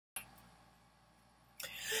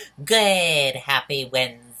Good, happy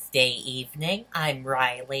Wednesday evening. I'm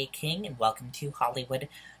Riley King, and welcome to Hollywood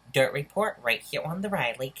Dirt Report right here on the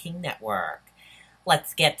Riley King Network.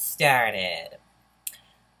 Let's get started.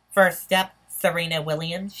 First up, Serena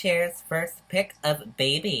Williams shares first pic of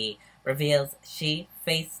baby, reveals she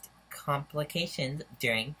faced complications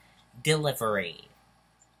during delivery.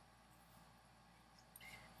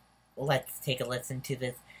 Let's take a listen to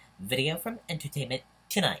this video from Entertainment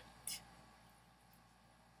Tonight.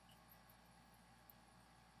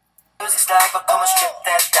 Music stop, but come and strip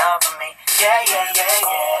that down for me. Yeah, yeah, yeah,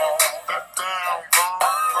 yeah. That down,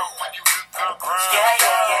 bro, when you hit the ground. Yeah,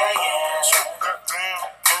 yeah, yeah, yeah. Strip that down,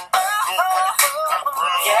 bro, when you hit the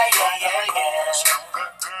ground. Yeah, yeah, yeah, yeah. Strip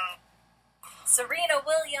that down. Serena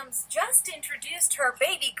Williams just introduced her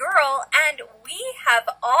baby girl, and we have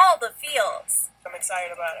all the feels. I'm excited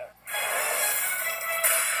about it.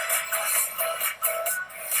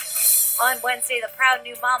 On Wednesday, the proud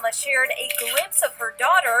new mama shared a glimpse of her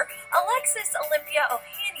daughter, Alexis Olympia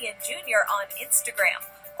Ohanian Jr. on Instagram,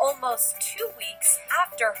 almost 2 weeks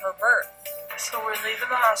after her birth. So we're leaving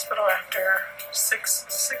the hospital after 7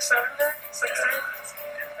 days?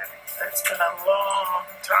 It's been a long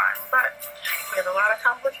time, but we had a lot of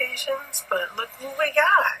complications, but look who we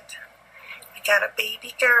got. We got a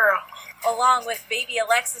baby girl. Along with baby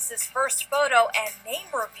Alexis's first photo and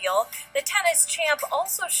name reveal, the tennis champ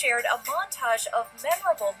also shared a montage of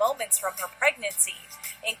memorable moments from her pregnancy,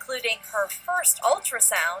 including her first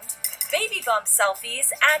ultrasound, baby bump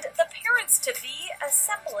selfies, and the parents-to-be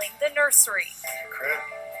assembling the nursery. Crib.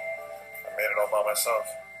 I made it all by myself.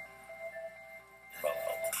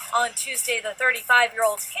 On Tuesday, the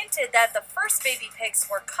 35-year-old hinted that the first baby pics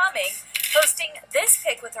were coming, posting this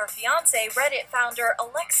pic with her fiancé, Reddit founder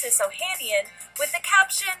Alexis Ohanian, with the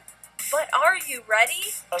caption, "But are you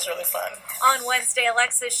ready?" That was really fun. On Wednesday,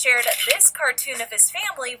 Alexis shared this cartoon of his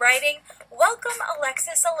family, writing, "Welcome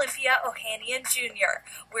Alexis Olympia Ohanian Jr.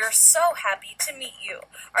 We're so happy to meet you.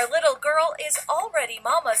 Our little girl is already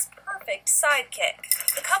Mama's perfect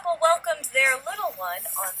sidekick." The couple welcomed their little one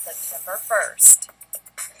on September 1st.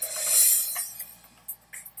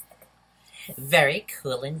 Very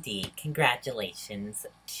cool indeed. Congratulations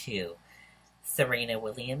to Serena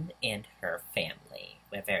Williams and her family.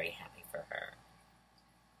 We're very happy for her.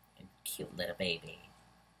 And cute little baby.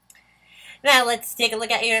 Now let's take a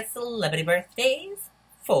look at your celebrity birthdays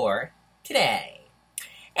for today.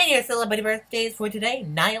 And your celebrity birthdays for today,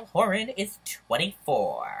 Niall Horan is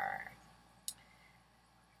 24.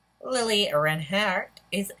 Lily Reinhart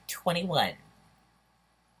is 21.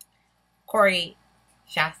 Corey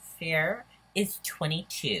Shaffer is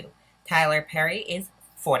 22. Tyler Perry is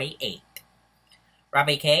 48.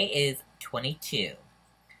 Robbie Kay is 22.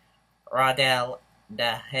 Rodell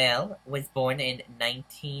Dahl was born in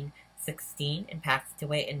 1916 and passed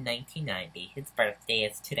away in 1990. His birthday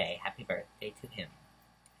is today. Happy birthday to him.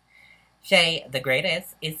 Shay the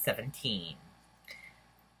Greatest is 17.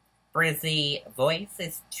 Brizzy Voice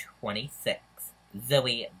is 26.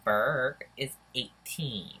 Zoe Berg is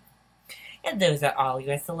 18. And those are all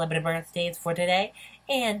your celebrity birthdays for today.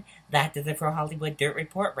 And that does it for Hollywood Dirt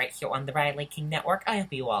Report right here on the Riley King Network. I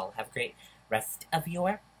hope you all have a great rest of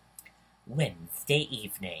your Wednesday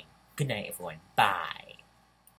evening. Good night, everyone. Bye.